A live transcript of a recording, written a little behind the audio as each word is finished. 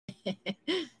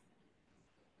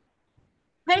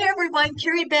Hey everyone,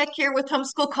 Carrie Beck here with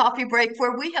Homeschool Coffee Break,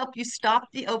 where we help you stop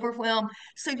the overwhelm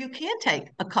so you can take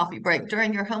a coffee break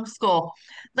during your homeschool.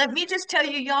 Let me just tell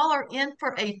you, y'all are in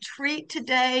for a treat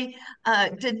today.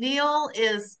 Danielle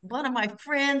is one of my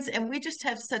friends, and we just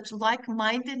have such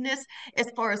like-mindedness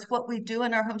as far as what we do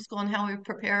in our homeschool and how we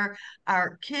prepare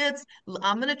our kids.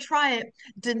 I'm going to try it.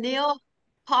 Danielle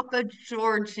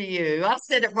Papageorgiou. I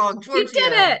said it wrong, You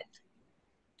did Giorgio. it.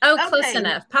 Oh, close Okay,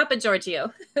 enough.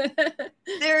 Papageorgiou.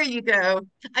 there you go.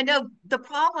 I know the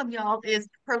problem, y'all, is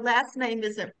her last name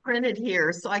isn't printed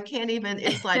here, so I can't even,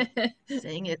 it's like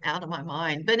saying it out of my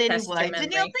mind. But Test your anyway,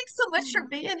 Danielle, memory. thanks so much for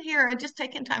being here and just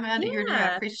taking time out of your day. I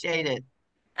Yeah, appreciate it.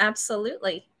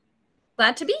 absolutely.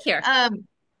 Glad to be here. Um,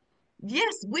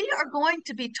 yes, we are going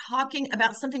to be talking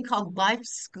about something called life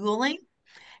schooling.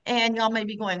 And y'all may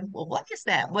be going, well, what is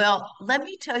that? Well, let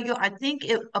me tell you, I think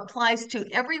it applies to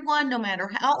everyone, no matter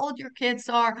how old your kids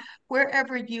are,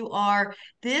 wherever you are.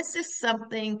 This is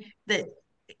something that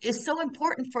is so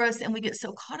important for us, and we get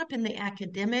so caught up in the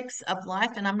academics of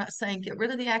life. And I'm not saying get rid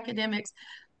of the academics,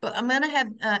 but I'm going to have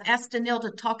ask Danielle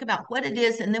to talk about what it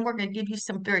is, and then we're going to give you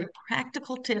some very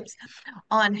practical tips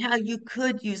on how you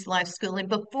could use life schooling.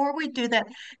 Before we do that,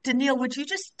 Danielle, would you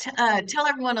just tell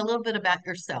everyone a little bit about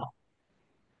yourself?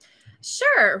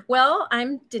 Sure. Well,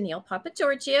 I'm Danielle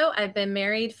Papageorgiou. I've been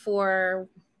married for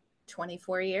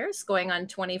 24 years, going on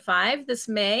 25 this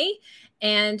May.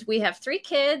 And we have three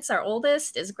kids. Our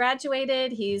oldest is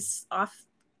graduated. He's off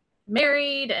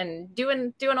married and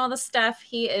doing all the stuff.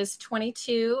 He is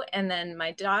 22, and then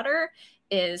my daughter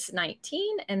is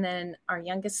 19, and then our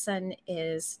youngest son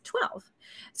is 12.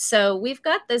 So we've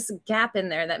got this gap in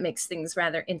there that makes things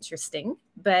rather interesting.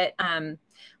 But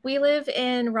we live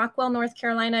in Rockwell, North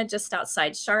Carolina, just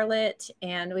outside Charlotte,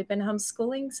 and we've been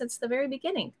homeschooling since the very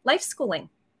beginning, life schooling.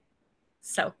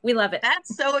 So we love it.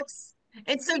 That's so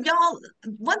and so y'all,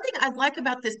 one thing I like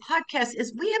about this podcast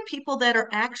is we have people that are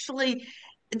actually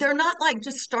they're not like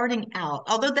just starting out,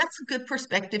 although that's a good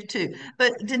perspective too.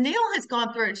 But Danielle has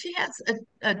gone through it. She has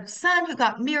a son who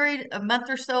got married a month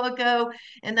or so ago,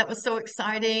 and that was so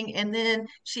exciting. And then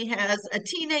she has a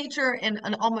teenager and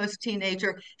an almost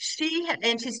teenager.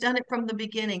 And she's done it from the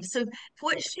beginning. So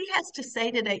what she has to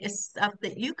say today is stuff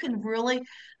that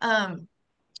um,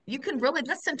 you can really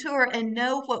listen to her and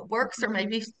know what works, or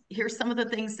maybe hear some of the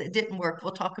things that didn't work.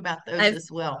 We'll talk about those I've as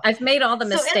well. I've made all the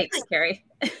So, mistakes, anyway, Carrie.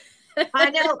 I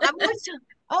know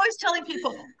always telling people,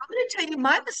 I'm going to tell you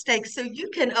my mistakes so you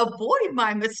can avoid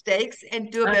my mistakes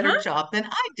and do a better Uh-huh. job than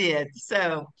I did.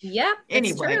 So, Yep, it's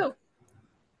anyway, true.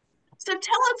 so tell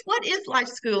us, what is life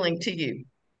schooling to you?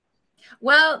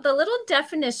 Well, the little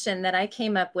definition that I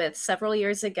came up with several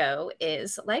years ago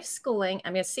is life schooling.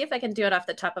 I'm going to see if I can do it off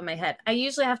the top of my head. I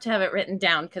usually have to have it written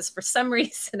down because for some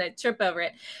reason I trip over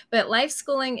it. But life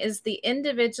schooling is the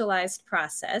individualized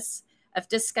process of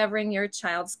discovering your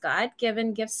child's God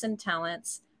given gifts and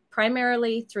talents,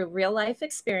 primarily through real life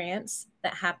experience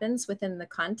that happens within the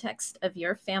context of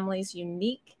your family's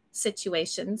unique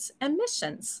situations and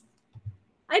missions.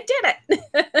 I did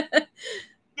it.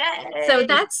 so Yay!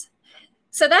 that's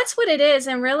so that's what it is.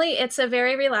 And really, it's a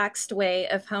very relaxed way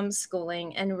of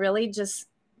homeschooling and really just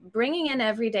bringing in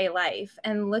everyday life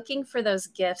and looking for those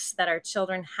gifts that our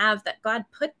children have that God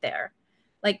put there.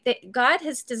 God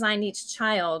has designed each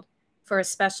child for a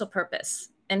special purpose,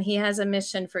 and He has a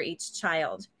mission for each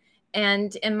child.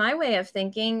 And in my way of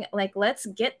thinking, like, let's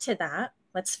get to that.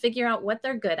 Let's figure out what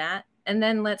they're good at. And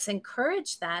then let's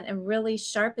encourage that and really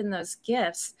sharpen those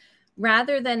gifts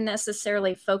rather than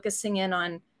necessarily focusing in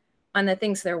on the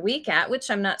things they're weak at, which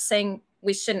I'm not saying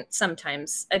we shouldn't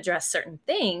sometimes address certain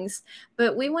things,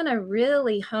 but we want to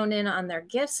really hone in on their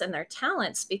gifts and their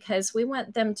talents because we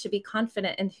want them to be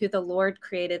confident in who the Lord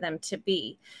created them to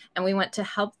be. And we want to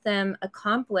help them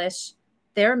accomplish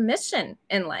their mission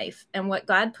in life and what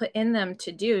God put in them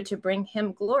to do to bring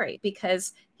Him glory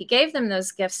because He gave them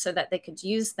those gifts so that they could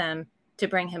use them to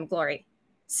bring Him glory.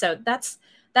 So that's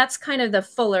kind of the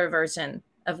fuller version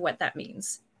of what that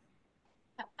means.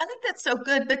 I think that's so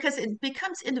good because it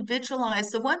becomes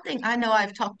individualized. The one thing I know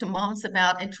I've talked to moms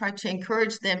about and tried to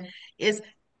encourage them is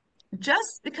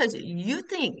just because you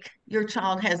think your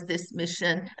child has this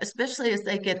mission, especially as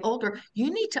they get older,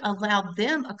 you need to allow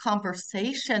them a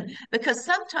conversation because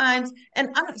sometimes, and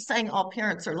I'm not saying all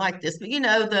parents are like this, but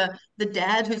the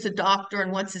dad who's a doctor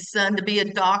and wants his son to be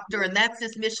a doctor, and that's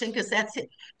his mission because that's it.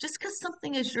 Just because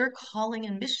something is your calling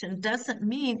and mission doesn't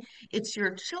mean it's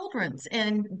your children's,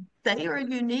 and they are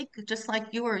unique just like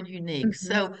you are unique. Mhm.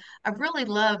 So I really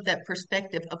love that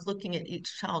perspective of looking at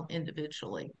each child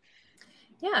individually.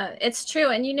 Yeah, it's true.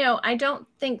 And I don't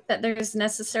think that there's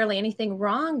necessarily anything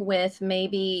wrong with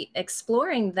maybe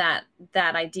exploring that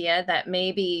idea that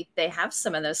maybe they have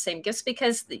some of those same gifts,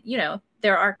 because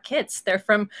they're our kids. They're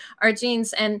from our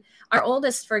genes. And our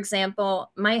oldest, for example,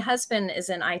 my husband is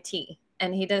in IT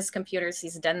and he does computers.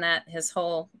 He's done that his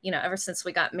whole, ever since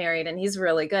we got married, and he's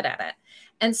really good at it.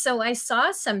 And so I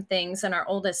saw some things in our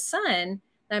oldest son, and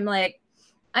I'm like,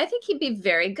 I think he'd be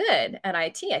very good at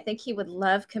IT. I think he would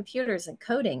love computers and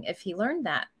coding if he learned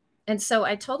that. And so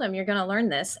I told him, you're going to learn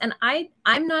this. And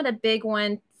I'm not a big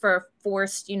one for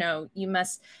forced, you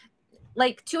must,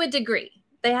 like, to a degree.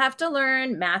 They have to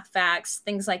learn math facts,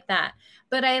 things like that.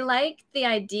 But I like the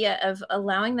idea of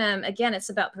allowing them, again,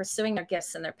 it's about pursuing their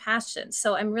gifts and their passions.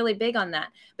 So I'm really big on that.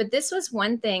 But this was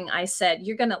one thing I said,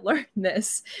 you're going to learn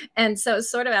this. And so it's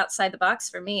sort of outside the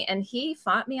box for me. And he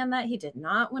fought me on that. He did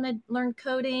not want to learn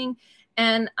coding.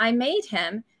 And I made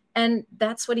him. And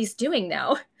that's what he's doing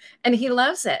now. And he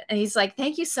loves it. And he's like,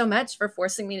 thank you so much for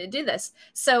forcing me to do this.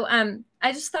 So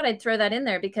I just thought I'd throw that in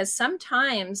there, because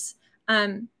sometimes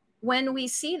when we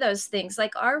see those things,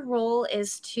 like, our role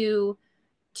is to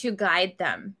guide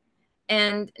them,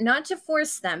 and not to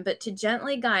force them, but to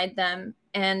gently guide them,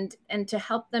 and to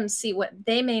help them see what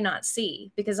they may not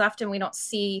see, because often we don't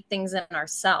see things in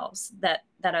ourselves that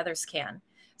others can.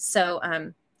 So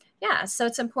yeah, so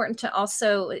it's important to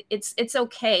also, it's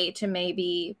okay to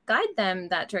maybe guide them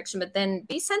that direction, but then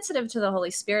be sensitive to the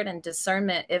Holy Spirit and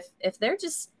discernment. If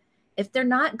they're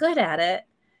not good at it,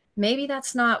 maybe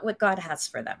that's not what God has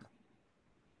for them,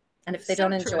 and if they So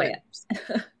don't enjoy true.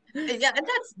 it. Yeah, and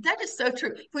that is so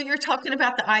true. When you're talking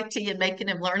about the IT and making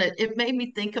him learn it, it made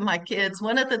me think of my kids.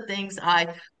 One of the things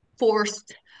I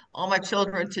forced all my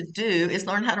children to do is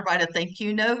learn how to write a thank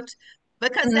you note,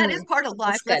 because that is Mm, part of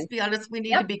life. that's Let's good. be honest, we need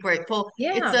to Yep. be grateful.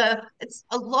 It's Yeah.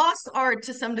 a lost art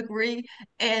to some degree,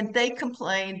 and they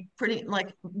complain pretty,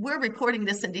 like, we're recording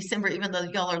this in December, even though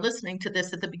y'all are listening to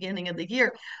this at the beginning of the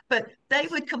year, but they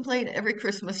would complain every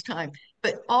Christmas time.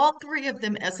 But all three of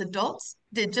them as adults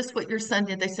did just what your son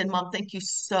did. They said, Mom, thank you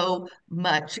so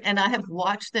much. And I have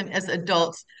watched them as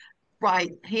adults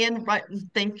write handwritten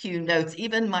thank you notes.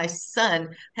 Even my son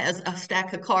has a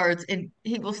stack of cards and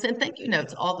he will send thank you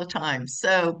notes all the time.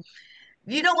 So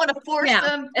you don't want to force Yeah,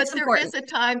 them, but it's there is important.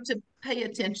 a time to pay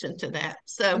attention to that.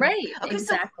 So, Right, okay,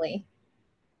 so exactly.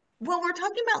 when we're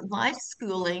talking about life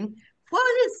schooling,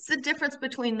 what is the difference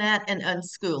between that and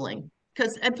unschooling?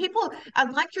 Because and people, I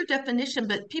like your definition,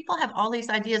 but people have all these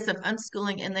ideas of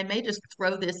unschooling and they may just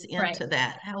throw this Right. into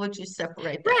that. How would you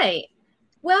separate that? Right.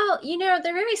 Well, they're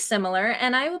very similar,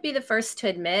 and I will be the first to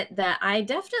admit that I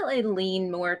definitely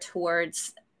lean more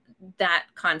towards that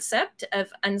concept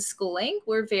of unschooling.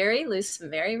 We're very loose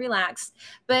and very relaxed.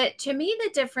 But to me,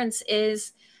 the difference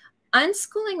is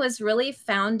unschooling was really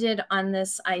founded on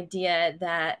this idea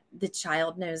that the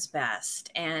child knows best,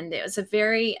 and it was a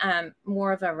very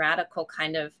more of a radical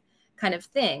kind of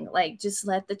thing, like, just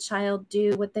let the child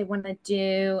do what they want to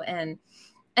do.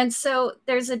 And so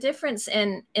there's a difference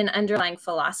in underlying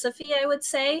philosophy, I would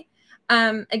say.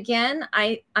 Again,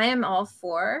 I am all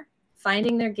for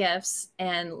finding their gifts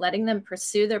and letting them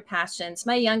pursue their passions.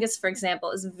 My youngest, for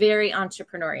example, is very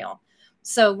entrepreneurial.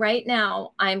 So right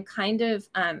now, I'm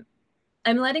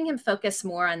letting him focus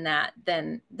more on that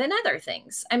than other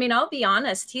things. I mean, I'll be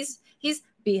honest, he's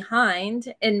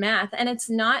behind in math, and it's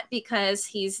not because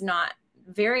he's not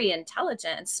very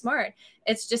intelligent and smart.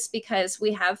 It's just because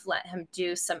we have let him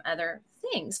do some other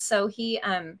things. So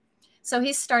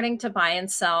he's starting to buy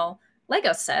and sell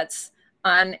Lego sets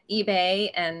on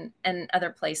eBay and other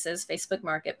places, Facebook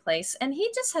Marketplace, and he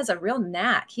just has a real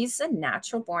knack. He's a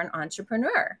natural born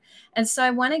entrepreneur. And so I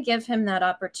want to give him that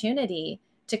opportunity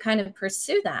to kind of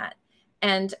pursue that.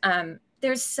 And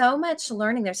there's so much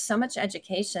learning, there's so much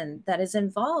education that is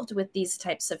involved with these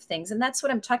types of things. And that's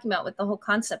what I'm talking about with the whole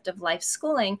concept of life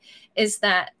schooling, is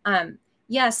that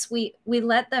yes, we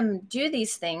let them do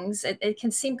these things. It can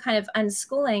seem kind of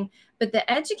unschooling, but the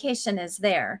education is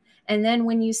there. And then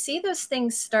when you see those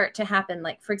things start to happen,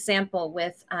 like, for example,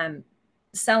 with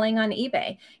selling on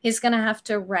eBay, he's going to have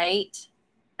to write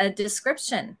a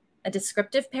description, a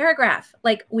descriptive paragraph.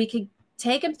 Like, we could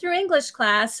take him through English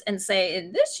class and say,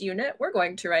 in this unit, we're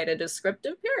going to write a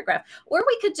descriptive paragraph. Or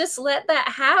we could just let that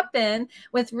happen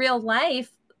with real life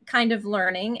kind of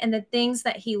learning and the things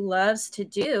that he loves to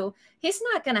do. He's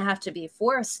not going to have to be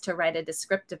forced to write a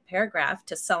descriptive paragraph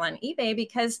to sell on eBay,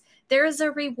 because there is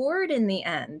a reward in the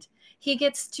end. He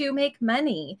gets to make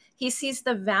money. He sees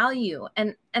the value.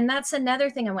 And that's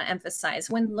another thing I want to emphasize.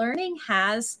 When learning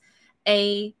has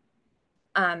a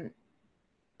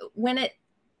when it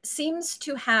seems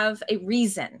to have a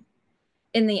reason,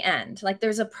 in the end, like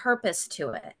there's a purpose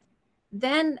to it,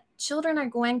 then children are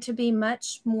going to be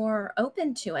much more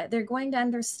open to it. They're going to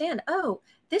understand, oh,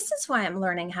 this is why I'm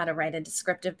learning how to write a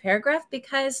descriptive paragraph,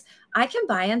 because I can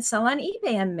buy and sell on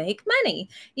eBay and make money.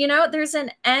 There's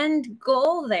an end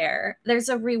goal there, there's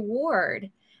a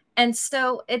reward. And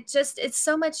so it's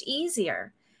so much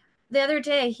easier. The other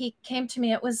day he came to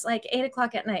me, it was like 8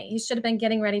 o'clock at night. He should have been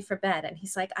getting ready for bed. And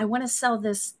he's like, I want to sell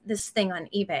this thing on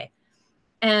eBay.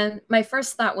 And my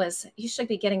first thought was, you should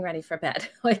be getting ready for bed.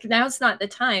 Like, now's not the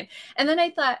time. And then I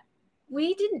thought,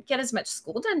 we didn't get as much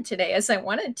school done today as I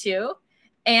wanted to.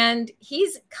 And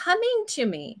he's coming to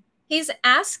me. He's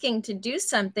asking to do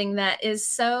something that is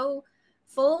so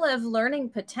full of learning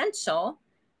potential.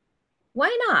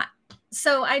 Why not?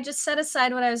 So I just set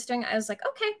aside what I was doing. I was like,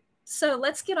 okay, so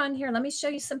let's get on here. Let me show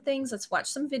you some things. Let's watch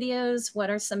some videos. What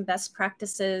are some best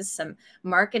practices, some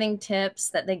marketing tips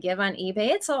that they give on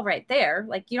eBay? It's all right there.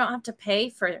 Like, you don't have to pay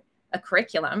for a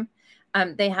curriculum.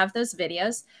 They have those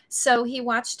videos. So he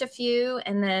watched a few,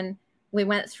 and then we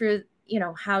went through,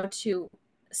 how to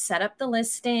set up the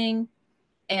listing.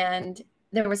 And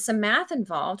there was some math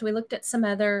involved. We looked at some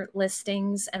other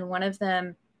listings, and one of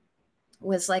them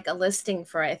was like a listing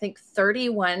for, I think,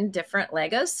 31 different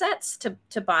Lego sets to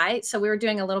buy. So we were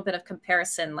doing a little bit of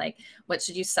comparison, like, what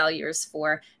should you sell yours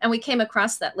for? And we came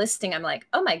across that listing. I'm like,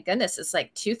 oh my goodness, it's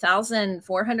like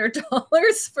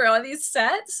 $2,400 for all these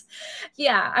sets.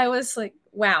 Yeah, I was like,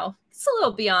 wow, it's a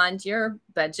little beyond your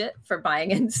budget for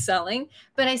buying and selling.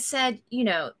 But I said,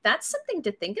 that's something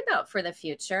to think about for the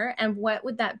future. And what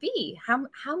would that be? How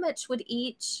much would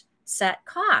each set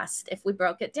cost if we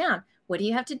broke it down? What do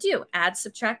you have to do? Add,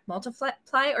 subtract, multiply,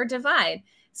 or divide?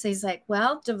 So he's like,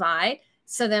 well, divide.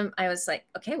 So then I was like,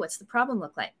 okay, what's the problem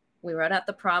look like? We wrote out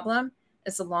the problem.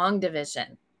 It's a long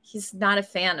division. He's not a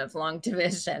fan of long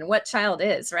division. What child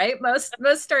is, right?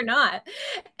 Most are not.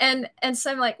 And so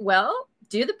I'm like, well,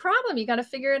 do the problem. You got to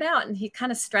figure it out. And he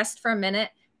kind of stressed for a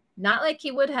minute, not like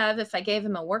he would have if I gave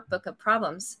him a workbook of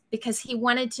problems, because he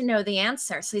wanted to know the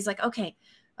answer. So he's like, okay,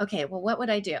 well, what would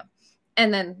I do?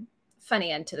 And then,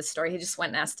 funny end to the story, he just went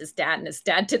and asked his dad, and his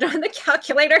dad did it on the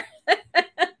calculator.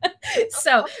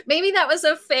 So maybe that was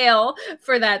a fail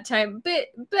for that time, but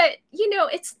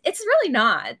it's really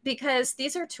not, because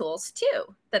these are tools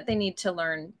too that they need to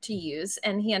learn to use,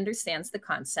 and he understands the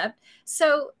concept.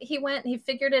 So he went, he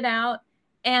figured it out,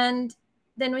 and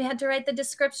then we had to write the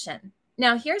description.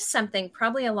 Now, here's something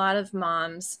probably a lot of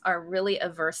moms are really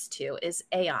averse to, is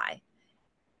AI.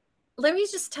 Let me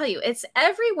just tell you, it's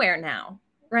everywhere now,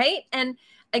 right? And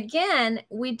again,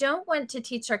 we don't want to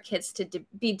teach our kids to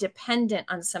be dependent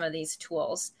on some of these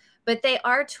tools, but they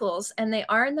are tools, and they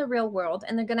are in the real world,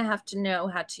 and they're going to have to know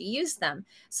how to use them.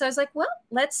 So I was like, well,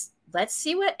 let's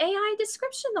see what AI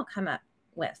description they'll come up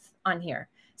with on here.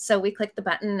 So we click the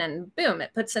button, and boom,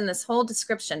 it puts in this whole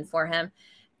description for him.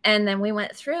 And then we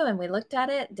went through and we looked at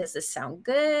it. Does this sound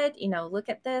good? Look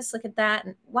at this, look at that.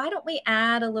 And why don't we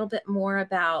add a little bit more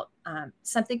about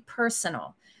something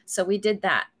personal? So we did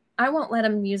that. I won't let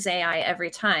them use AI every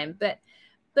time, but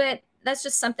that's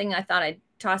just something I thought I'd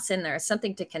toss in there,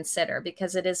 something to consider,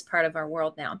 because it is part of our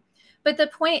world now. But the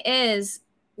point is,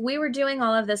 we were doing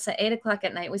all of this at 8 o'clock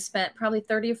at night. We spent probably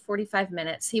 30 or 45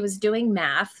 minutes. He was doing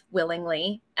math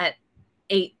willingly at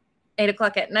 8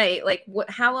 o'clock at night. Like,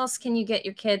 how else can you get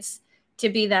your kids to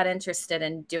be that interested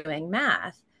in doing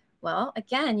math? Well,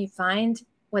 again, you find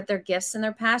what their gifts and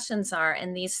their passions are,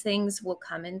 and these things will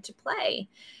come into play.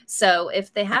 So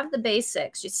if they have the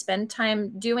basics, you spend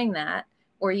time doing that,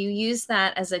 or you use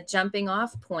that as a jumping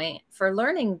off point for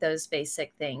learning those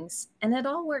basic things, and it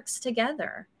all works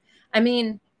together. I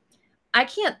mean, I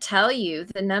can't tell you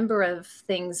the number of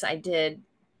things I did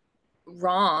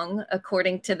wrong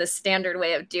according to the standard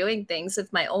way of doing things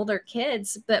with my older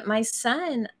kids, but my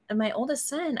oldest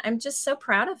son, I'm just so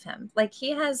proud of him. Like,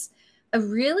 he has a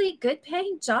really good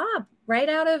paying job right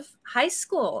out of high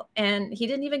school, and he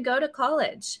didn't even go to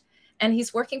college, and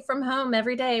he's working from home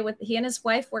every day. With he and his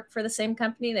wife work for the same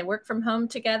company, they work from home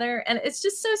together, and it's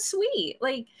just so sweet.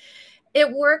 Like, it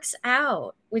works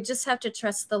out. We just have to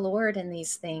trust the Lord in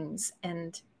these things,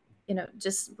 and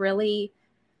just really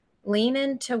lean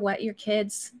into what your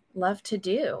kids love to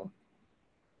do.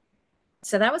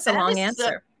 So that was a That long is so,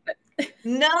 answer.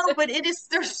 no, but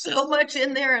there's so much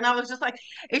in there. And I was just like,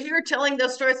 if you're telling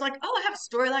those stories, like, oh, I have a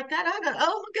story like that. I got,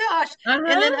 oh my gosh. And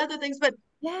then Uh-huh. other things. But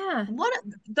Yeah. what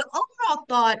the overall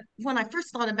thought when I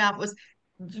first thought about was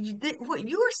what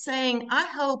you were saying, I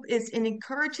hope, is in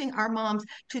encouraging our moms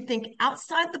to think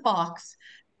outside the box.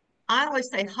 I always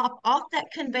say, hop off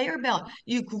that conveyor belt.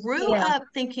 You grew Yeah. up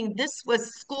thinking this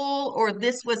was school or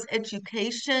this was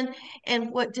education. And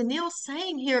what Danielle's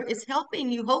saying here is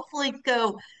helping you hopefully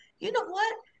go, you know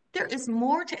what? There is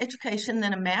more to education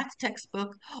than a math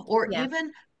textbook or Yeah.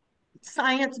 even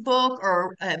science book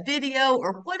or a video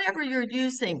or whatever you're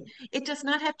using. It does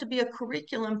not have to be a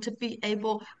curriculum to be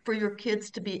able for your kids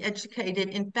to be educated.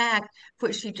 In fact,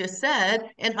 what she just said,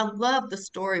 and I love the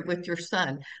story with your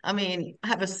son. I mean, I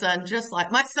have a son just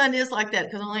like my son is like that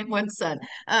because I only have one son.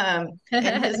 And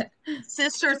his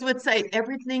sisters would say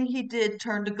everything he did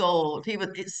turned to gold. He was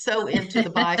so into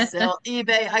the buy, sell,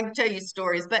 eBay. I can tell you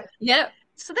stories, but Yep.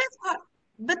 so that's what,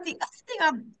 but the other thing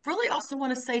I really also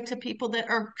want to say to people that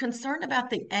are concerned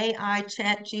about the AI,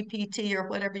 chat GPT, or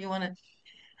whatever you want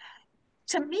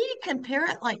to me, compare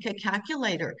it like a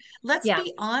calculator. Let's Yeah.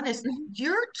 be honest. Mhm.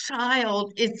 Your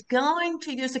child is going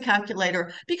to use a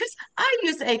calculator because I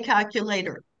use a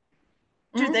calculator.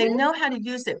 Do they Mhm. know how to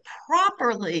use it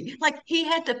properly? Like he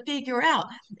had to figure out,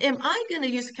 am I going to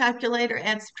use a calculator,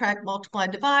 add, subtract, multiply,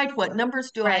 divide? What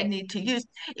numbers do I Right. need to use?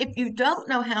 If you don't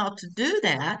know how to do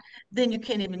that, then you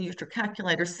can't even use your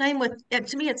calculator. Same with,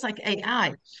 to me, it's like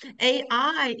AI.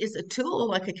 AI is a tool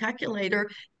like a calculator.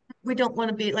 We don't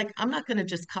want to be like, I'm not going to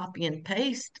just copy and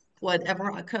paste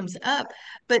whatever comes up,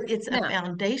 but it's a No.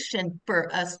 foundation for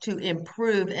us to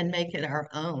improve and make it our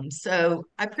own. So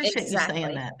I appreciate you saying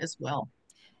Exactly. that as well.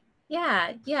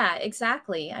 Yeah, yeah,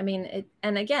 exactly. I mean,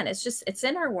 and again, it's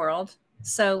in our world,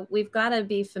 so we've got to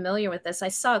be familiar with this. I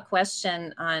saw a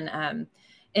question on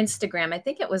Instagram. I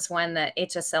think it was one that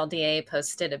HSLDA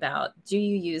posted about, do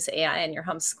you use AI in your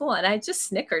homeschool? And I just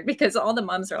snickered because all the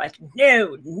moms are like,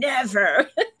 no, never.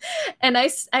 And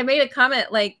I made a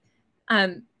comment like,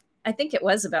 um, I think it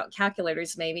was about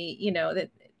calculators, maybe, that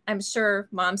I'm sure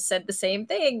moms said the same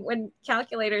thing when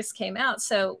calculators came out.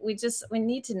 So we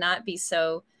need to not be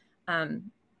so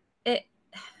um, it,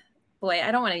 boy,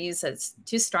 I don't want to use a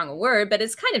too strong a word, but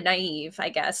it's kind of naive, I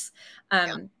guess.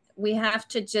 Yeah. We have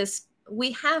to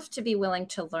we have to be willing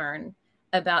to learn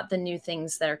about the new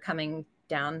things that are coming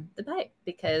down the pipe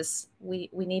because we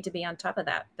need to be on top of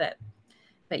that. But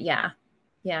yeah,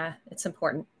 yeah, it's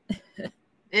important.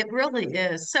 It really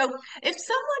is. So, if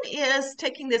someone is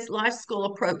taking this life school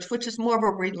approach, which is more of a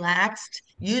relaxed,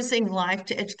 using life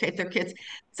to educate their kids,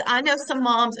 so I know some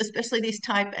moms, especially these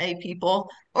type A people,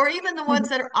 or even the ones Mhm.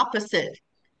 that are opposite,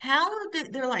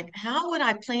 they're like, how would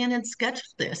I plan and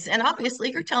schedule this? And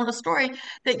obviously, you're telling a story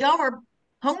that y'all were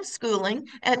homeschooling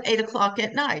at 8 o'clock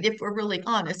at night, if we're really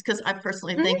honest, because I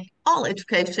personally Mhm. think all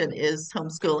education is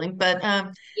homeschooling. But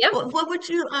Yep. what would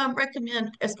you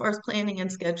recommend as far as planning and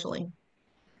scheduling?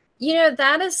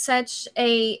 That is such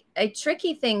a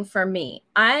tricky thing for me.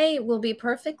 I will be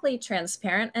perfectly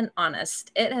transparent and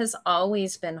honest. It has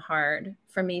always been hard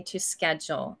for me to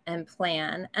schedule and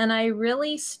plan, and I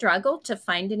really struggled to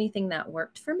find anything that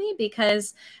worked for me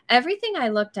because everything I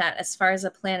looked at as far as a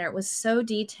planner was so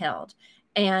detailed,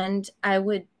 and I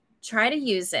would try to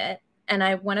use it and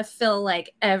I want to fill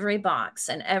like every box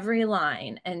and every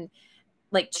line and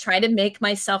like try to make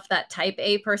myself that type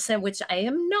A person, which I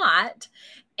am not.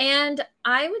 And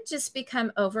I would just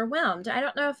become overwhelmed. I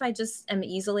don't know if I just am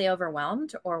easily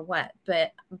overwhelmed or what,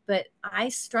 but I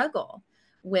struggle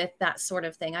with that sort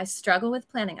of thing. I struggle with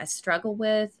planning. I struggle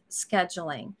with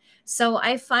scheduling. So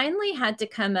I finally had to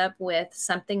come up with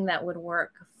something that would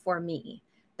work for me.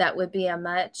 That would be a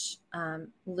much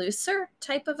looser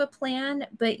type of a plan,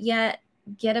 but yet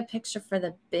get a picture for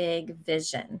the big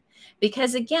vision.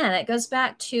 Because again, it goes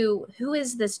back to who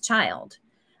is this child?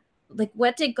 Like,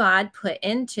 what did God put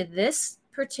into this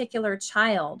particular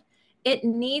child? It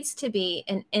needs to be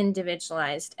an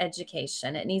individualized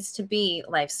education. It needs to be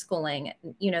life schooling,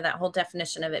 that whole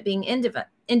definition of it being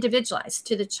individualized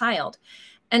to the child.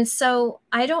 And so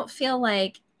I don't feel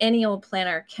like any old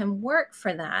planner can work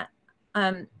for that.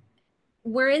 Um,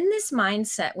 we're in this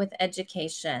mindset with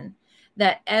education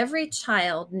that every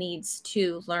child needs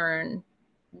to learn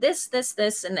this,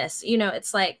 and this.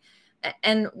 It's like,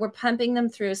 and we're pumping them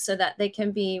through so that they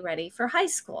can be ready for high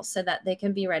school, so that they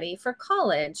can be ready for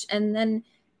college. And then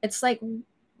it's like,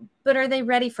 but are they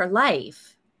ready for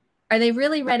life? Are they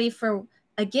really ready for,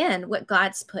 again, what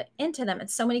God's put into them? And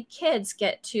so many kids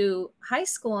get to high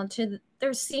school and to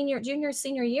their junior,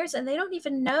 senior years, and they don't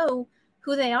even know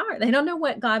who they are. They don't know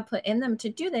what God put in them to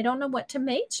do. They don't know what to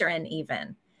major in,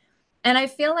 even. And I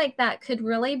feel like that could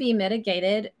really be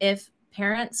mitigated if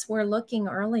parents were looking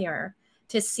earlier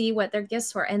to see what their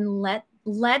gifts were and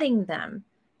letting them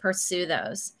pursue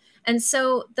those. And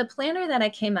so the planner that I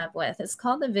came up with is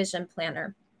called the Vision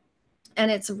Planner. And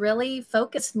it's really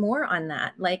focused more on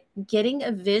that, like getting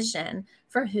a vision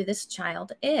for who this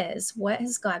child is. What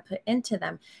has God put into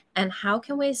them? And how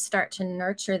can we start to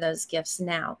nurture those gifts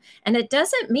now? And it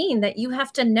doesn't mean that you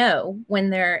have to know when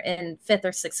they're in fifth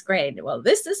or sixth grade, well,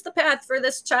 this is the path for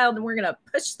this child, and we're going to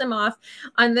push them off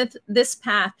on this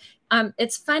path.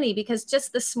 It's funny because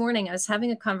just this morning I was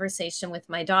having a conversation with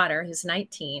my daughter, who's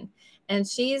 19, and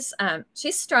she's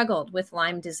struggled with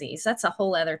Lyme disease. That's a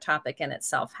whole other topic in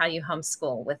itself, how you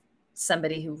homeschool with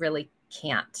somebody who really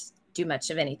can't do much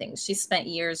of anything. She spent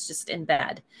years just in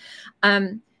bed.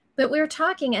 But we were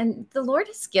talking, and the Lord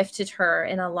has gifted her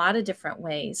in a lot of different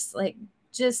ways, like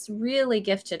just really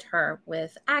gifted her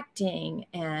with acting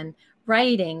and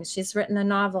writing. She's written a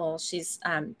novel. She's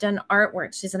done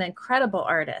artwork. She's an incredible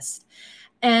artist.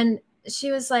 And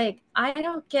she was like, I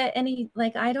don't get any,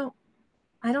 like, I don't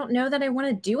know that I want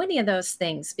to do any of those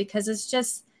things, because it's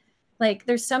just like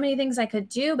there's so many things I could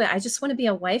do, but I just want to be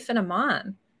a wife and a mom.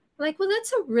 I'm like, well,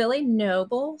 that's a really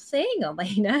noble thing,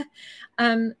 Elena.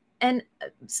 Um, and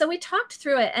so we talked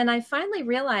through it, and I finally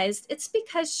realized it's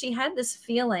because she had this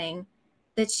feeling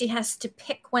that she has to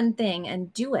pick one thing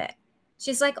and do it.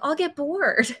 She's like, I'll get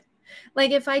bored.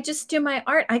 Like if I just do my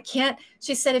art, I can't.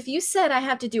 She said, if you said I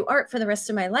have to do art for the rest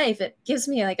of my life, it gives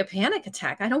me like a panic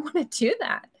attack. I don't want to do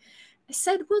that. I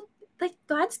said, well, like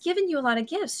God's given you a lot of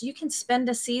gifts. You can spend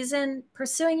a season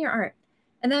pursuing your art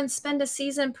and then spend a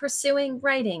season pursuing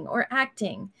writing or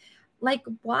acting. Like,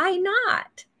 why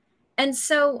not? And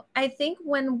so I think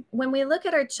when we look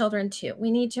at our children too, we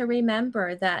need to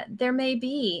remember that there may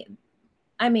be,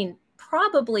 I mean,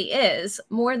 probably is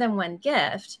more than one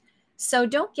gift. So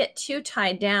don't get too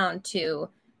tied down to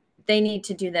they need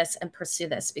to do this and pursue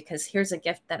this because here's a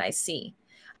gift that I see.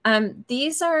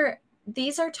 These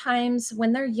are times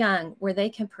when they're young where they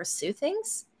can pursue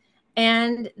things,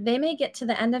 and they may get to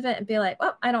the end of it and be like,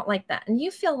 oh, I don't like that. And you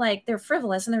feel like they're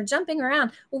frivolous and they're jumping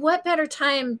around. Well, what better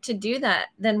time to do that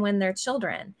than when they're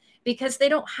children? Because they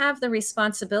don't have the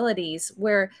responsibilities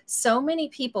where so many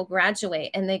people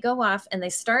graduate and they go off and they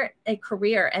start a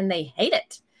career and they hate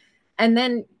it. And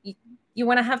then you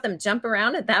want to have them jump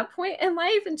around at that point in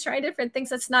life and try different things.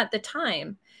 That's not the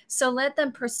time. So let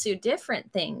them pursue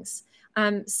different things.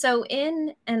 And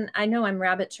I know I'm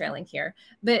rabbit trailing here,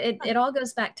 but it all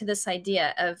goes back to this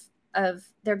idea of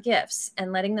their gifts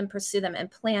and letting them pursue them and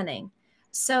planning.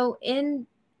 So in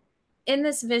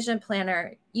this vision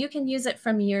planner, you can use it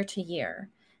from year to year.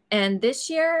 And this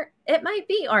year, it might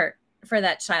be art for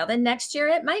that child. And next year,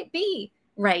 it might be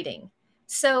writing.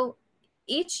 So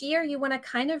each year, you want to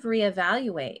kind of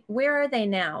reevaluate, where are they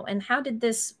now? And how did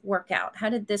this work out? How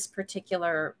did this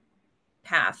particular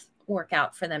path work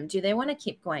out for them? Do they want to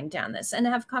keep going down this? And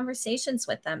have conversations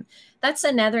with them. That's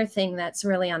another thing that's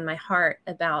really on my heart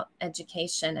about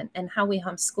education and how we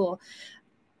homeschool.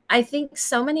 I think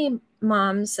so many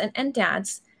moms and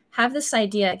dads have this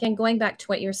idea, again, going back to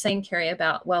what you're saying, Carrie,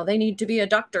 about, well, they need to be a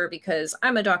doctor because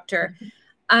I'm a doctor.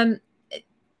 Um,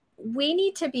 we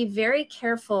need to be very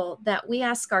careful that we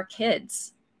ask our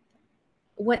kids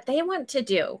what they want to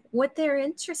do, what they're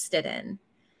interested in,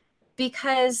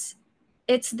 because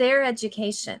it's their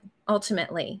education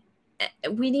ultimately.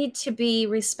 We need to be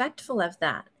respectful of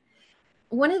that.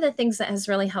 One of the things that has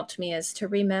really helped me is to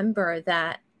remember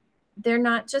that they're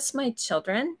not just my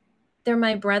children, they're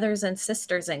my brothers and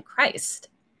sisters in Christ.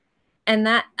 And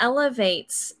that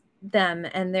elevates them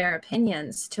and their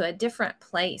opinions to a different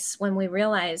place when we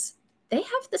realize they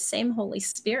have the same Holy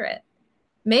Spirit.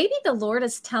 Maybe the Lord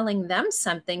is telling them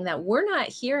something that we're not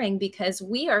hearing because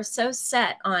we are so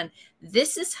set on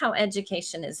this is how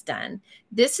education is done.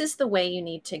 This is the way you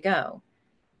need to go.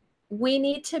 We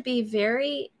need to be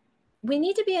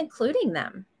including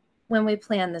them when we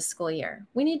plan the school year.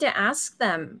 We need to ask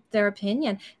them their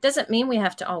opinion. Doesn't mean we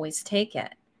have to always take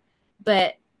it,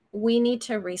 but we need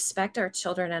to respect our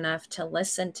children enough to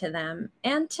listen to them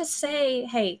and to say,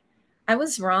 hey, I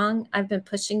was wrong. I've been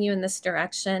pushing you in this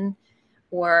direction,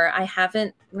 or I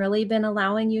haven't really been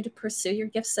allowing you to pursue your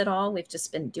gifts at all. We've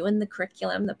just been doing the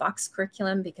curriculum, the box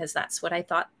curriculum, because that's what I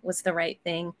thought was the right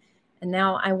thing. And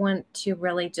now I want to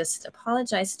really just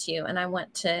apologize to you, and I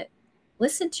want to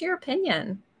listen to your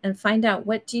opinion and find out,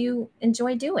 what do you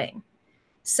enjoy doing?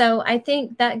 So I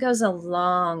think that goes a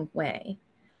long way.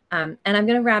 And I'm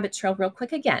going to rabbit trail real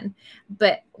quick again.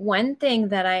 But one thing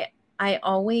that I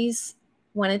always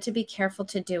wanted to be careful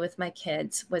to do with my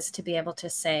kids was to be able to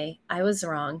say, I was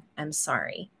wrong. I'm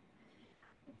sorry.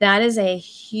 That is a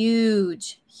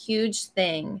huge, huge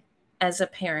thing as a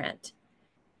parent,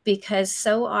 because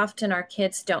so often our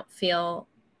kids don't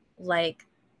like,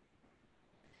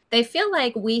 they feel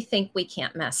like we think we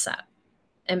can't mess up.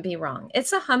 and be wrong.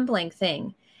 It's a humbling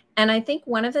thing. And I think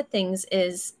one of the things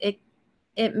is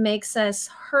it makes us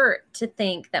hurt to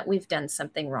think that we've done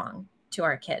something wrong to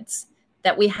our kids,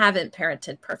 that we haven't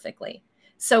parented perfectly.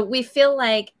 So we feel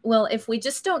like, well, if we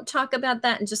just don't talk about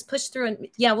that and just push through, and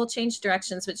yeah, we'll change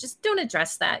directions, but just don't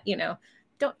address that, you know.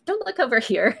 Don't look over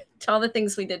here to all the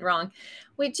things we did wrong.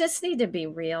 We just need to be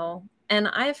real. And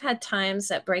I've had times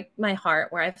that break my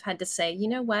heart where I've had to say, you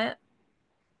know what?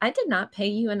 I did not pay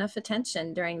you enough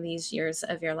attention during these years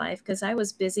of your life because I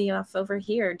was busy off over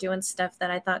here doing stuff that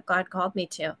I thought God called me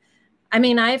to. I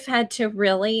mean, I've had to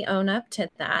really own up to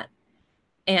that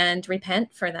and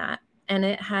repent for that. And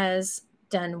it has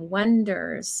done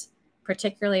wonders,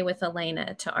 particularly with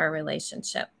Elena, to our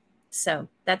relationship. So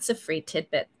that's a free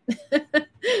tidbit.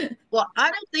 Well, I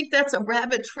don't think that's a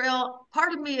rabbit trail.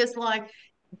 Part of me is like,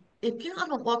 if you're going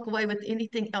to walk away with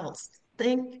anything else,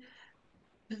 think,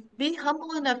 be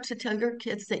humble enough to tell your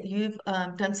kids that you've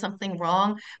done something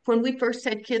wrong. When we first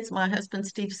had kids, my husband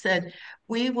Steve said,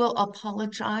 we will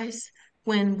apologize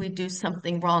when we do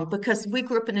something wrong because we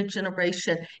grew up in a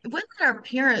generation, it wasn't our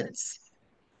parents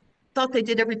thought they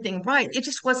did everything right. It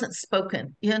just wasn't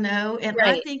spoken, you know? And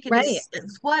I Right, think right.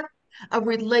 it's what a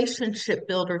relationship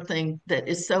builder thing that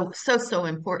is so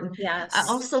important. I Yes,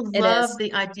 also it love is.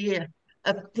 the idea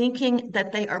of thinking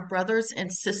that they are brothers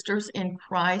and sisters in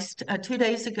Christ. 2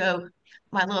 days ago,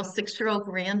 my little 6-year-old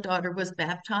granddaughter was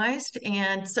baptized,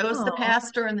 and so was the Oh,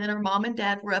 pastor. And then her mom and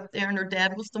dad were up there, and her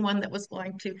dad was the one that was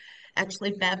going to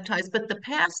actually baptize. But the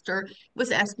pastor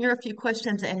was asking her a few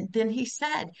questions, and then he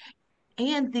said,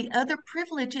 and the other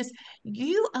privilege is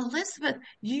you, Elizabeth,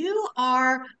 you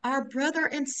are our brother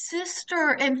and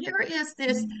sister. And here is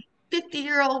this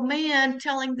 50-year-old man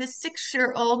telling this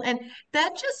 6-year-old. And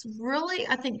that just really,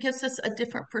 I think, gives us a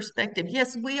different perspective.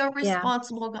 Yes, we are yeah.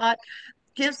 responsible. God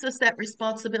gives us that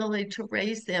responsibility to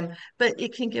raise them, but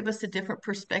it can give us a different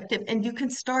perspective. And you can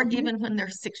start Mhm. even when they're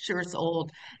 6 years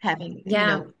old, having,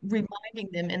 Yeah, reminding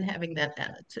them and having that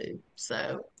attitude. So thank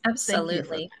you for that.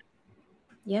 absolutely.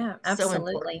 Yeah, So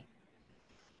important. absolutely.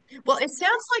 Well, it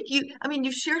sounds like I mean,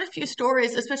 you shared a few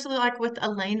stories, especially like with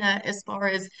Elena, as far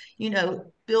as,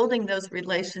 building those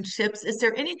relationships. Is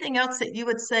there anything else that you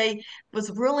would say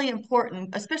was really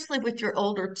important, especially with your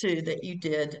older two that you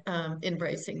did in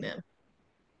raising them?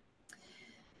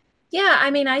 Yeah, I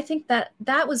mean, I think that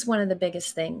that was one of the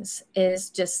biggest things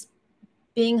is just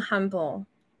being humble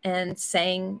and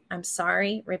saying I'm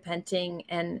sorry, repenting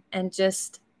and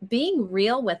just being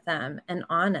real with them and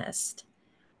honest.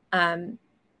 Um,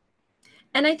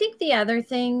 and I think the other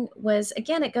thing was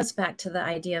again, it goes back to the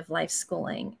idea of life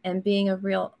schooling and being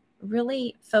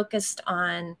really focused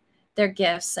on their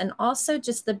gifts and also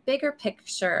just the bigger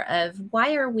picture of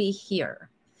why are we here?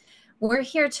 We're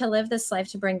here to live this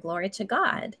life to bring glory to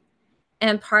God.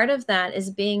 And part of that is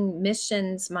being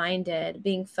missions minded,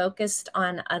 being focused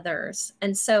on others.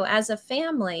 And so as a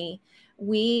family,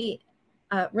 we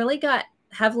really got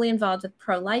heavily involved with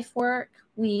pro life work.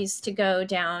 We used to go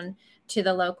down to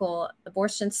the local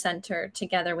abortion center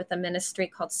together with a ministry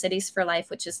called Cities for Life,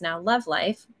 which is now Love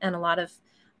Life. And a lot of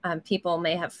people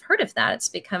may have heard of that. It's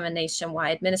become a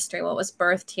nationwide ministry. Well, it was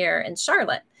birthed here in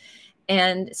Charlotte.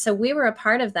 And so we were a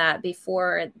part of that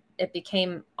before it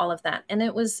became all of that. And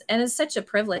it's such a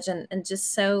privilege and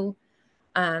just so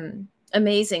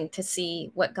amazing to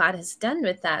see what God has done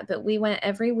with that. But we went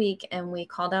every week and we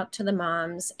called out to the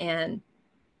moms, and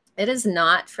it is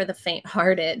not for the faint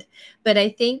hearted, but I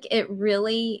think it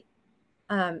really,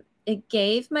 it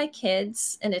gave my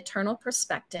kids an eternal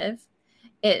perspective.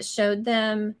 It showed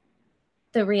them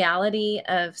the reality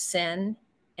of sin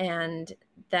and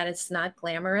that it's not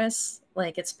glamorous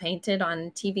like it's painted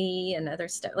on TV and other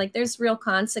stuff. Like there's real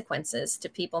consequences to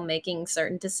people making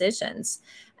certain decisions.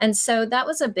 And so that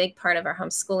was a big part of our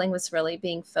homeschooling, was really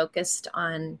being focused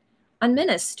on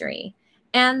ministry.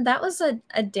 And that was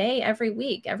a day every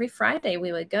week. Every Friday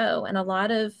we would go. And a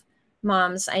lot of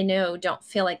moms I know don't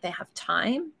feel like they have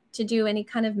time to do any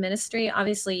kind of ministry.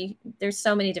 Obviously, there's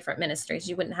so many different ministries.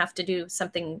 You wouldn't have to do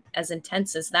something as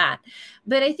intense as that.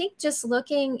 But I think just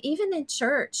looking, even in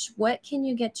church, what can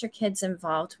you get your kids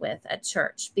involved with at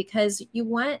church? Because you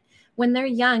want, when they're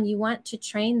young, you want to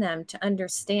train them to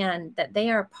understand that they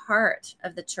are part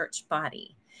of the church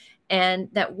body and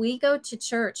that we go to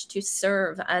church to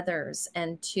serve others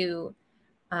and to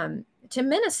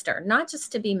minister, not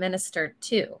just to be ministered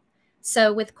to.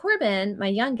 So with Corbin, my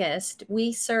youngest,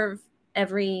 we serve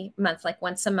every month, like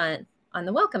once a month on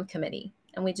the welcome committee.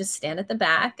 And we just stand at the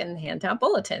back and hand out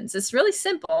bulletins. It's really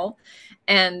simple.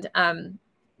 And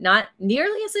not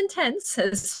nearly as intense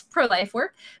as pro-life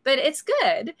work, but it's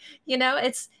good.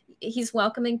 It's he's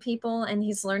welcoming people and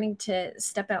he's learning to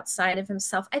step outside of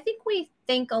himself. I think we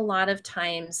think a lot of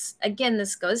times, again,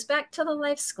 this goes back to the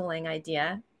life schooling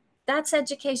idea. That's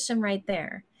education right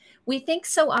there. We think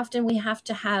so often we have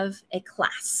to have a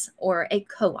class or a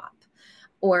co-op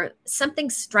or something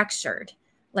structured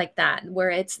like that, where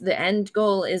it's the end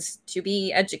goal is to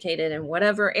be educated in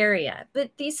whatever area.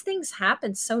 But these things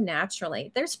happen so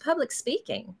naturally. There's public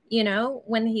speaking,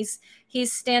 when he's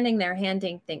standing there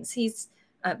handing things, he's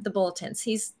the bulletins,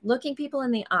 he's looking people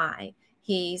in the eye,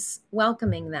 he's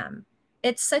welcoming them.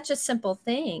 It's such a simple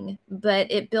thing,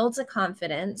 but it builds a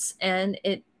confidence and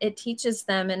it teaches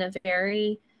them in a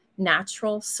very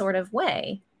natural sort of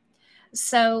way.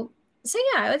 So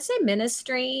yeah, I would say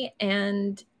ministry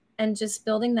and just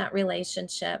building that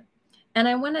relationship. And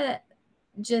I want to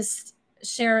just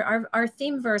share our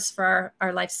theme verse for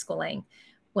our life schooling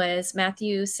was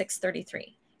Matthew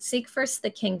 6:33. Seek first the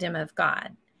kingdom of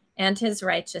God and his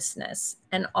righteousness,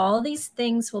 and all these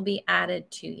things will be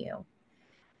added to you.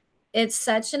 It's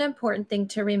such an important thing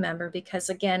to remember because,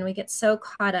 again, we get so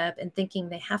caught up in thinking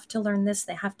they have to learn this,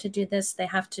 they have to do this, they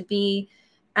have to be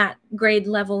at grade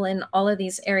level in all of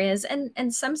these areas.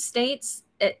 And some states,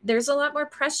 there's a lot more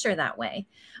pressure that way.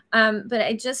 But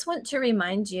I just want to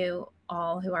remind you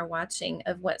all who are watching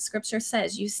of what scripture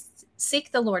says. You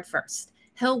seek the Lord first.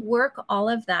 He'll work all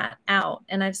of that out.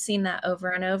 And I've seen that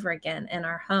over and over again in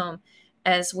our home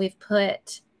as we've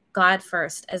put God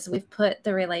first, as we've put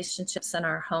the relationships in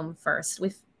our home first.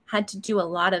 We've had to do a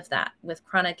lot of that with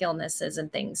chronic illnesses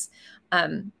and things.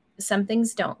 Some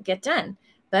things don't get done,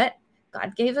 but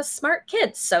God gave us smart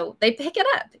kids, so they pick it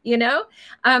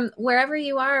up. Wherever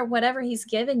you are, whatever he's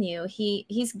given you,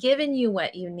 he's given you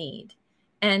what you need,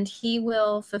 and he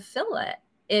will fulfill it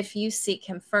if you seek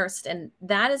him first. And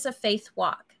that is a faith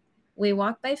walk. We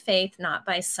walk by faith, not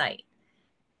by sight.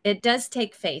 It does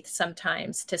take faith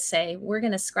sometimes to say, we're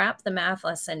going to scrap the math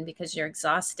lesson because you're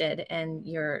exhausted and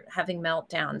you're having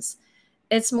meltdowns.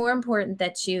 It's more important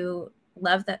that you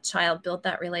love that child, build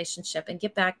that relationship, and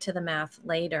get back to the math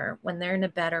later when they're in a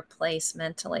better place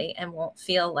mentally and won't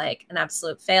feel like an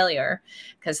absolute failure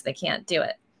because they can't do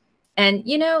it. And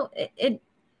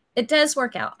it does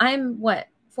work out. I'm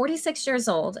 46 years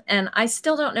old, and I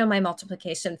still don't know my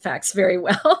multiplication facts very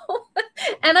well.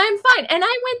 And I'm fine. And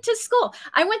I went to school.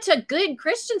 I went to a good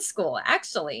Christian school,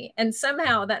 actually, and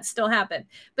somehow that still happened.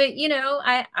 But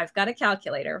I've got a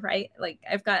calculator, right? Like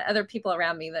I've got other people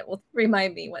around me that will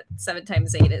remind me what 7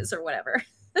 times 8 is or whatever.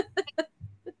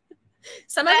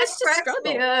 Some of That us just cracks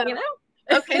me up. struggle.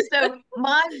 Okay, so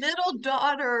my middle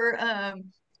daughter,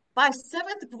 by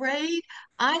seventh grade,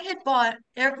 I had bought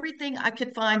everything I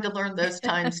could find to learn those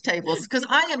times tables because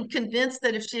I am convinced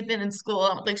that if she had been in school,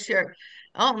 I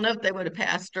don't know if they would have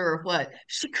passed her or what.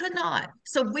 She could not.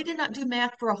 So we did not do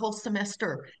math for a whole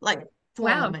semester, like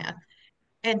formal Wow. math.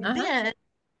 And Uh-huh. then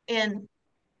in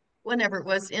whenever it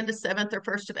was into seventh or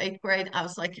first of eighth grade, I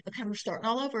was like, okay, we're starting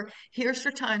all over. Here's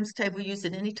your times table. Use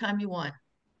it anytime you want.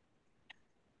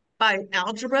 By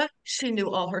algebra, she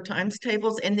knew all her times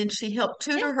tables, and then she helped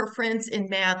Yeah. tutor her friends in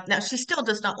math. Now, she still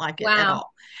does not like it at Wow.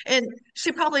 all. And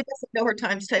she probably doesn't know her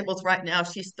times tables right now.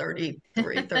 She's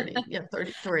 33, 30, yeah,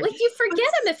 33. Well, you But,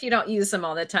 forget them if you don't use them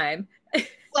all the time.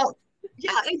 well,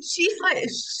 yeah, and she's like,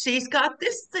 she's got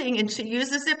this thing and she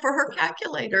uses it for her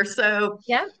calculator. So,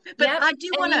 Yep. but Yep. I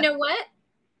do And want you to, know what?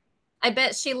 I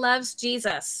bet she loves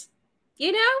Jesus.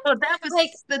 You know, oh, that like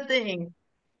was the thing.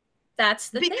 that's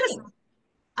the Because thing.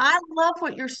 I love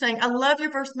what you're saying. I love your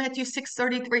verse, Matthew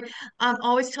 6:33. I'm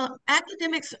always telling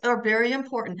academics are very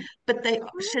important, but they Mhm.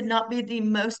 should not be the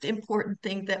most important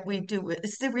thing that we do.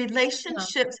 It's the Yeah.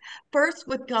 relationships first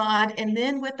with God and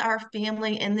then with our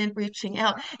family and then reaching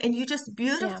out. And you just Yeah.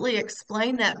 beautifully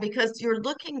explain that because you're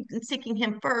looking and seeking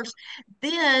Him first.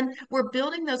 Then we're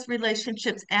building those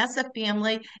relationships as a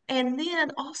family and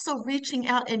then also reaching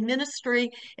out in ministry.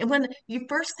 And when you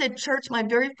first said church, my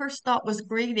very first thought was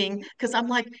greeting because I'm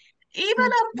like, even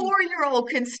a Mhm. 4-year-old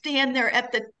can stand there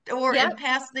at the door and Yep.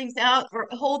 pass things out or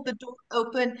hold the door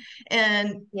open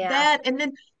and Yeah. that. And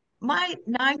then my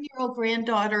 9-year-old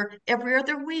granddaughter, every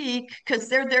other week, because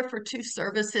they're there for 2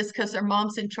 services because their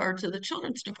mom's in charge of the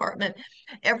children's department,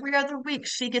 every other week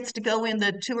she gets to go in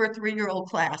the 2 or 3-year-old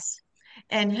class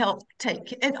and help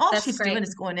take, and all That's she's doing great.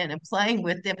 is going in and playing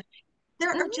with them. There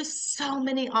are Hmm. just so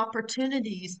many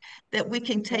opportunities that we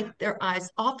can Yeah. take their eyes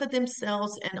off of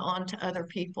themselves and on to other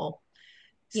people.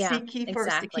 Yeah. Seek ye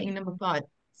first the Exactly. kingdom of God.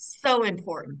 So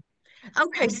important.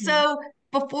 Okay, Hmm. so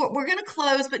before we're going to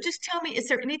close, but just tell me, is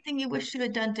there anything you wish you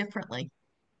had done differently?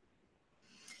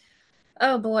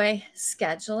 Oh boy,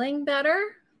 scheduling better.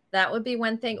 That would be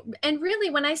one thing. And really,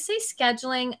 when I say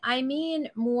scheduling, I mean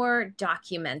more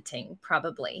documenting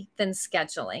probably than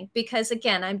scheduling. Because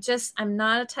again, I'm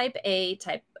not a type A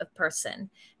type of person.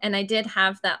 And I did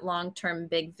have that long-term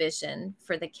big vision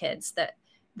for the kids that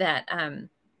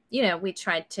we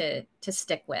tried to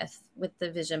stick with the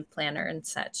vision planner and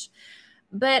such.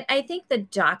 But I think the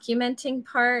documenting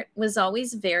part was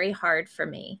always very hard for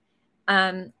me.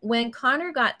 When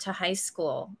Connor got to high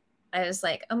school, I was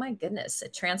like, oh my goodness, a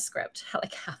transcript.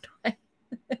 Like, how do I?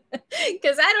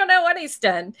 Because I don't know what he's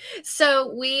done.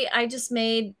 I just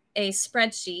made a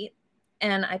spreadsheet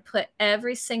and I put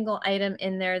every single item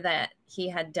in there that he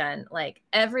had done, like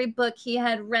every book he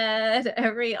had read,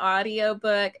 every audio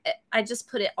book. I just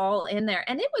put it all in there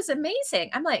and it was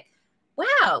amazing. I'm like,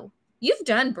 wow, you've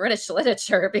done British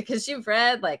literature because you've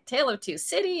read like Tale of Two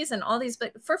Cities and all these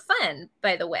books for fun,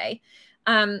 by the way.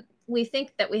 We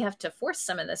think that we have to force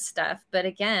some of this stuff, but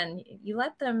again, you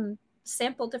let them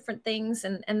sample different things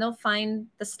and they'll find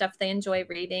the stuff they enjoy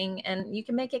reading and you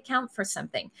can make it count for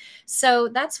something. So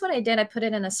that's what I did. I put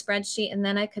it in a spreadsheet and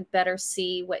then I could better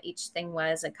see what each thing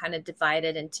was and kind of divide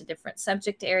it into different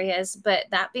subject areas. But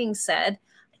that being said,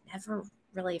 I never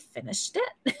really finished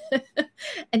it.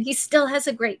 And he still has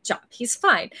a great job. He's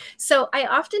fine. So I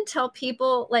often tell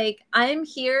people, like, I'm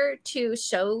here to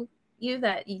show you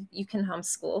that you can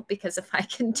homeschool because if I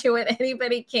can do it,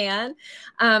 anybody can.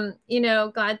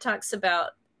 God talks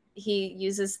about he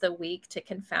uses the weak to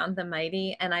confound the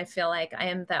mighty. And I feel like I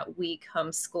am that weak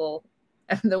homeschool.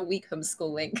 I'm the weak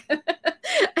homeschooling.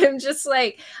 I'm just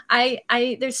like,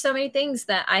 there's so many things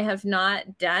that I have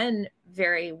not done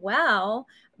very well,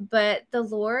 but the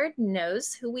Lord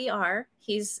knows who we are.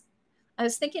 I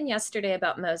was thinking yesterday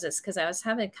about Moses because I was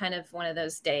having kind of one of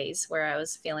those days where I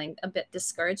was feeling a bit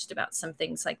discouraged about some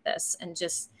things like this and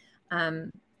um,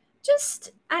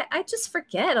 I just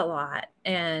forget a lot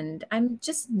and I'm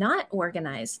just not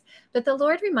organized. But the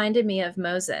Lord reminded me of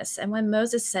Moses. And when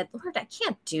Moses said, Lord, I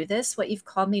can't do this, what you've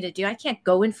called me to do. I can't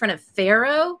go in front of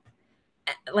Pharaoh.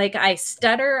 Like I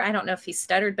stutter. I don't know if he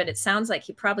stuttered, but it sounds like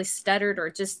he probably stuttered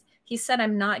or just he said,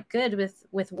 I'm not good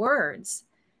with words.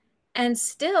 And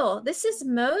still, this is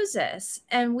Moses.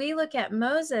 And we look at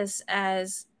Moses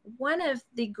as one of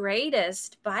the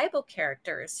greatest Bible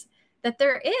characters that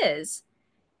there is.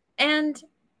 And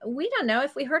we don't know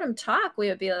if we heard him talk, we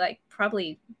would be like,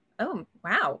 probably, oh,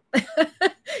 wow,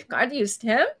 God used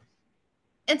him.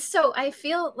 And so I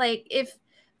feel like if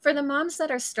for the moms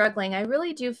that are struggling, I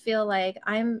really do feel like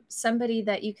I'm somebody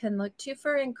that you can look to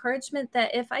for encouragement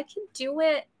that if I can do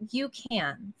it, you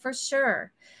can for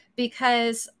sure.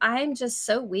 Because I'm just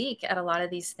so weak at a lot of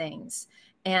these things.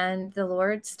 And the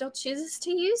Lord still chooses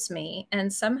to use me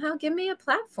and somehow give me a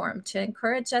platform to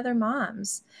encourage other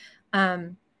moms.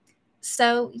 Um,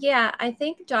 so, yeah, I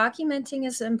think documenting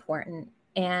is important.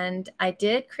 And I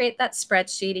did create that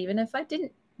spreadsheet, even if I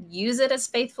didn't use it as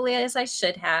faithfully as I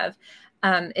should have.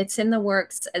 It's in the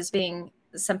works as being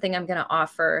something I'm going to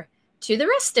offer to the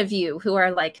rest of you who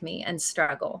are like me and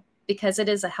struggle because it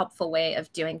is a helpful way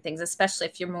of doing things, especially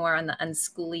if you're more on the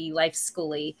unschooly, life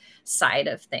schooly side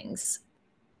of things.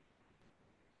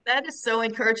 That is so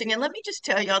encouraging. And let me just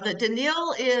tell y'all that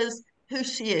Danielle is who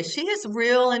she is. She is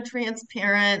real and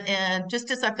transparent. And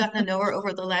just as I've gotten to know her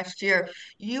over the last year,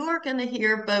 you are going to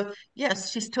hear both.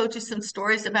 Yes, she's told you some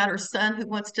stories about her son who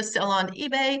wants to sell on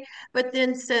eBay, but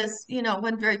then says,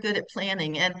 wasn't very good at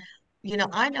planning. And,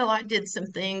 I know I did some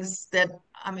things that,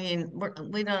 I mean,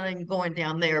 we're not even going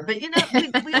down there, but,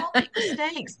 we all make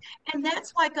mistakes. And that's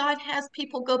why God has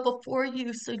people go before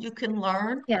you so you can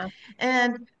learn. Yeah.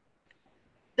 And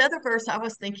the other verse I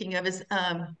was thinking of is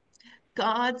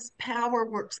God's power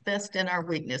works best in our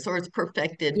weakness, or it's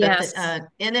perfected. But the Yes.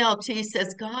 NLT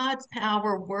says God's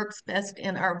power works best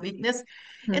in our weakness.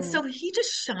 And Hmm. so he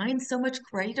just shines so much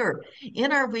greater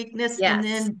in our weakness, and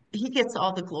Yes. then he gets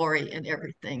all the glory and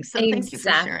everything. So thank you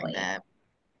for sharing Exactly. that.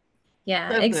 Yeah,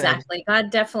 So good. exactly.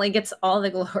 God definitely gets all the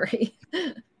glory.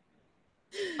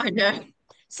 I know.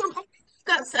 So I've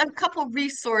got a couple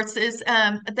resources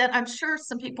that I'm sure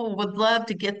some people would love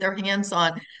to get their hands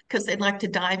on because they'd like to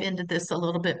dive into this a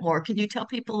little bit more. Can you tell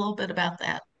people a little bit about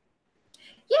that?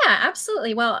 Yeah,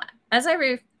 absolutely. Well, as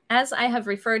I have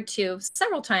referred to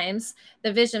several times,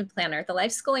 the vision planner, the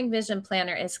life schooling vision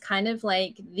planner is kind of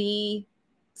like the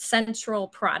central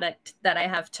product that I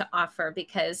have to offer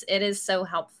because it is so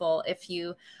helpful if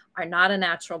you are not a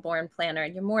natural born planner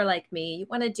and you're more like me, you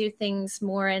want to do things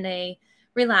more in a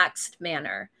relaxed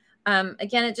manner.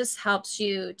 Again, it just helps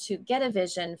you to get a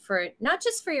vision for not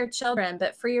just for your children,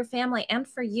 but for your family and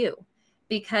for you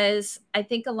because I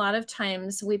think a lot of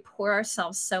times we pour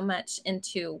ourselves so much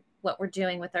into what we're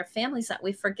doing with our families that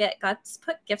we forget God's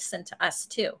put gifts into us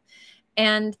too.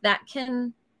 And that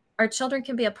can, our children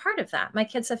can be a part of that. My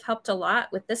kids have helped a lot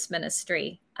with this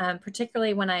ministry,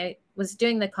 particularly when I was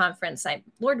doing the conference.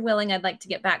 Lord willing, I'd like to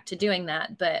get back to doing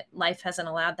that, but life hasn't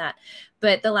allowed that.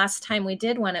 But the last time we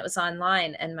did one, it was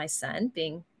online, and my son,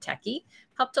 being techie,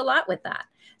 helped a lot with that.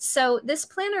 So this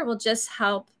planner will just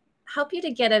help you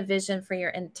to get a vision for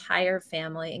your entire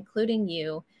family, including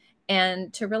you,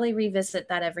 and to really revisit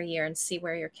that every year and see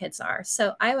where your kids are.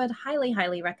 So I would highly,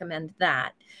 highly recommend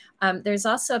that. There's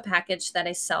also a package that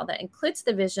I sell that includes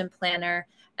the vision planner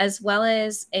as well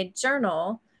as a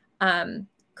journal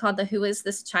called the Who Is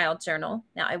This Child Journal.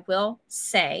 Now, I will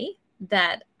say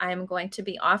that I'm going to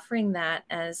be offering that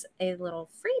as a little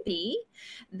freebie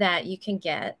that you can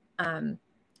get.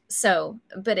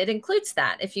 But it includes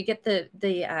that. If you get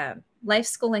the Life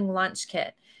Schooling Launch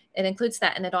Kit, it includes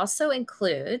that. And it also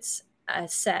includes a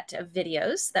set of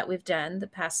videos that we've done, the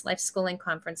past Life Schooling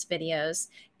Conference videos,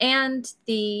 and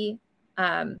the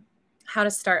How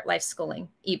to Start Life Schooling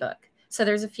ebook. So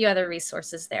there's a few other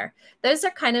resources there. Those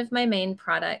are kind of my main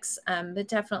products, but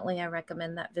definitely I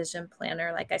recommend that vision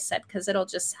planner, like I said, because it'll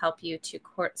just help you to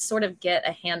sort of get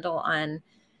a handle on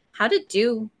how to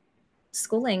do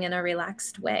schooling in a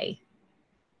relaxed way.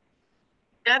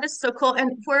 That is so cool.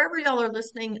 And wherever y'all are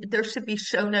listening, there should be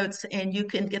show notes and you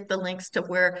can get the links to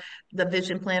where the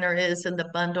vision planner is and the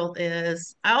bundle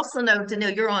is. I also know,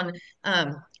 Danielle, you're on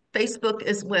Facebook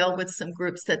as well with some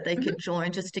groups that they Mhm. could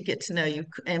join just to get to know you.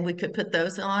 And we could put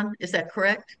those on. Is that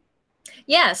correct?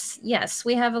 Yes, yes.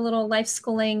 We have a little life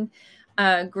schooling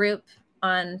group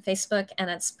on Facebook,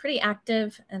 and it's pretty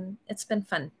active, and it's been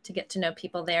fun to get to know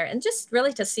people there and just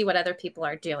really to see what other people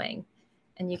are doing.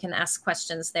 And you can ask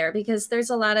questions there because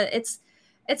there's a lot of it's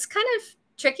kind of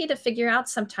tricky to figure out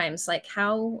sometimes, like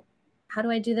how do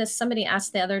I do this? Somebody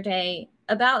asked the other day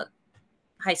about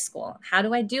high school. How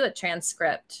do I do a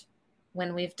transcript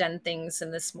when we've done things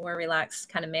in this more relaxed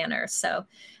kind of manner? So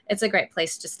it's a great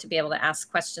place just to be able to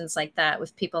ask questions like that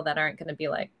with people that aren't going to be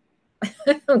like,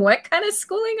 what kind of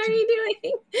schooling are you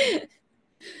doing?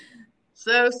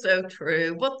 So, so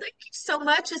true. Well, thank you so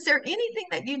much. Is there anything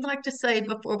that you'd like to say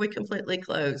before we completely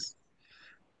close?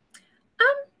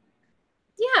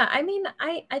 Yeah, I mean,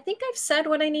 I think I've said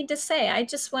what I need to say. I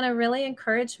just want to really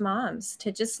encourage moms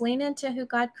to just lean into who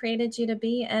God created you to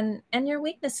be and your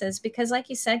weaknesses because like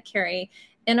you said, Carrie,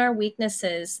 in our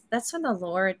weaknesses, that's when the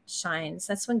Lord shines.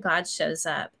 That's when God shows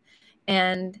up.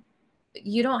 And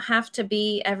you don't have to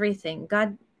be everything.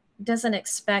 God doesn't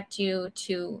expect you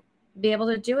to be able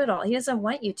to do it all. He doesn't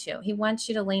want you to. He wants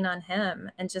you to lean on him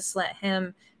and just let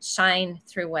him shine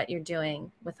through what you're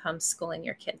doing with homeschooling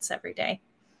your kids every day.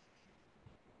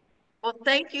 Well,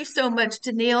 thank you so much,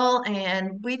 Danielle.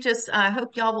 And we just, I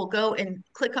hope y'all will go and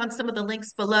click on some of the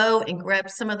links below and grab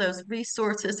some of those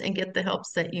resources and get the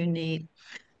helps that you need.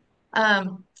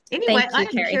 Anyway, Thank I you,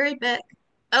 am Carrie. Carrie Beck.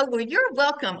 Oh, well, you're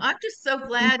welcome. I'm just so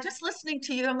glad. Just listening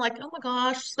to you, I'm like, oh my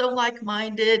gosh, so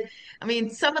like-minded. I mean,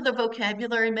 some of the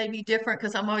vocabulary may be different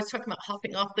because I'm always talking about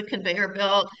hopping off the conveyor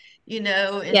belt, and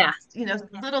Yeah.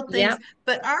 little things. Yep.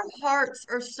 But our hearts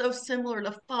are so similar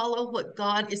to follow what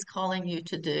God is calling you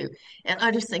to do. And I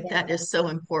just think Yeah. that is so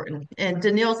important. And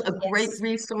Danielle's a great Yes.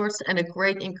 resource and a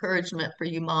great encouragement for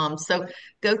you moms. So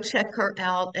go check her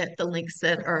out at the links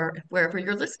that are wherever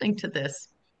you're listening to this.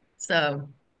 So,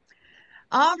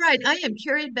 all right, I am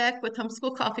Carrie Beck with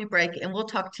Homeschool Coffee Break, and we'll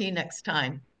talk to you next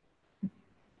time.